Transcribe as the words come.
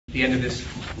The end of this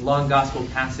long gospel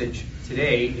passage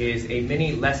today is a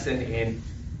mini lesson in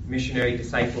missionary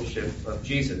discipleship of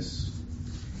Jesus.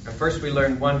 And first we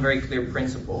learn one very clear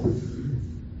principle,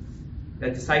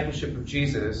 that discipleship of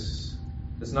Jesus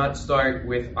does not start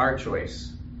with our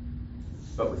choice,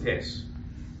 but with his.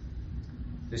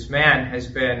 This man has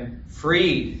been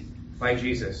freed by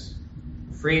Jesus,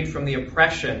 freed from the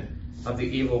oppression of the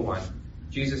evil one.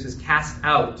 Jesus has cast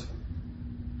out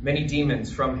many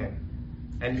demons from him.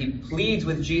 And he pleads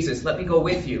with Jesus, let me go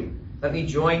with you. Let me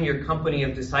join your company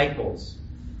of disciples.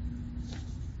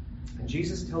 And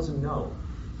Jesus tells him no.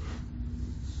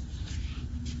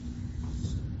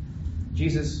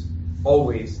 Jesus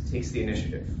always takes the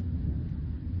initiative.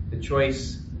 The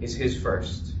choice is his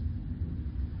first.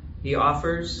 He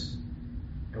offers,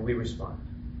 and we respond.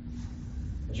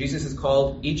 And Jesus has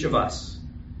called each of us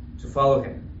to follow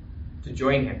him, to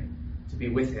join him, to be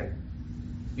with him,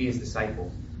 to be his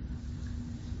disciple.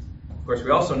 Of course,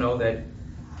 we also know that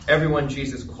everyone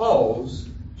Jesus calls,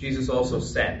 Jesus also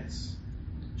sends.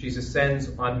 Jesus sends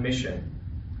on mission.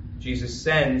 Jesus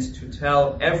sends to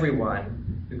tell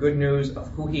everyone the good news of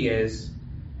who he is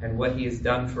and what he has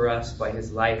done for us by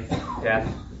his life,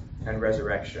 death, and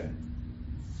resurrection.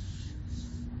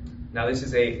 Now, this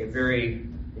is a very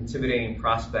intimidating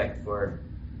prospect for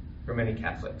many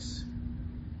Catholics,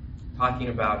 talking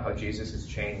about how Jesus has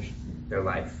changed their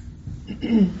life.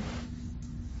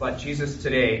 But Jesus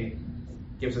today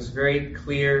gives us very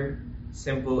clear,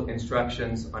 simple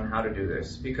instructions on how to do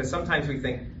this. Because sometimes we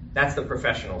think that's the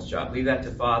professional's job. Leave that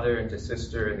to Father and to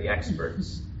Sister and the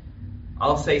experts.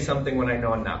 I'll say something when I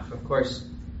know enough. Of course,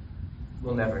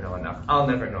 we'll never know enough. I'll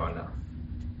never know enough.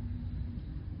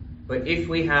 But if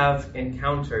we have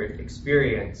encountered,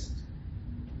 experienced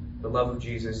the love of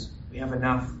Jesus, we have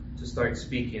enough to start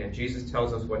speaking. And Jesus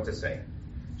tells us what to say.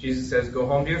 Jesus says, go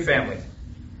home to your family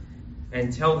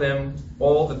and tell them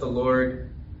all that the Lord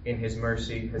in his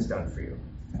mercy has done for you.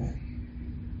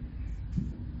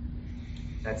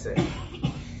 That's it.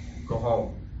 Go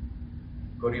home.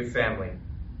 Go to your family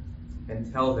and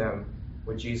tell them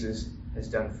what Jesus has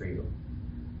done for you.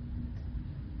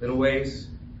 Little ways,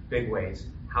 big ways.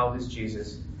 How has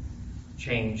Jesus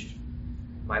changed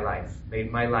my life, made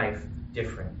my life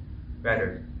different,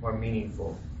 better, more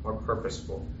meaningful, more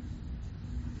purposeful?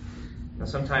 Now,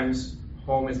 sometimes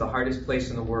home is the hardest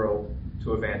place in the world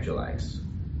to evangelize.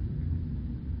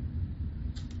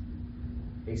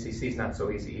 ACC is not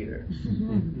so easy either.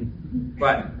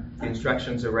 But the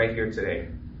instructions are right here today.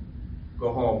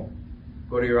 Go home,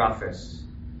 go to your office,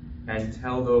 and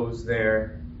tell those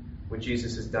there what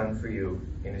Jesus has done for you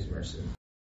in his mercy.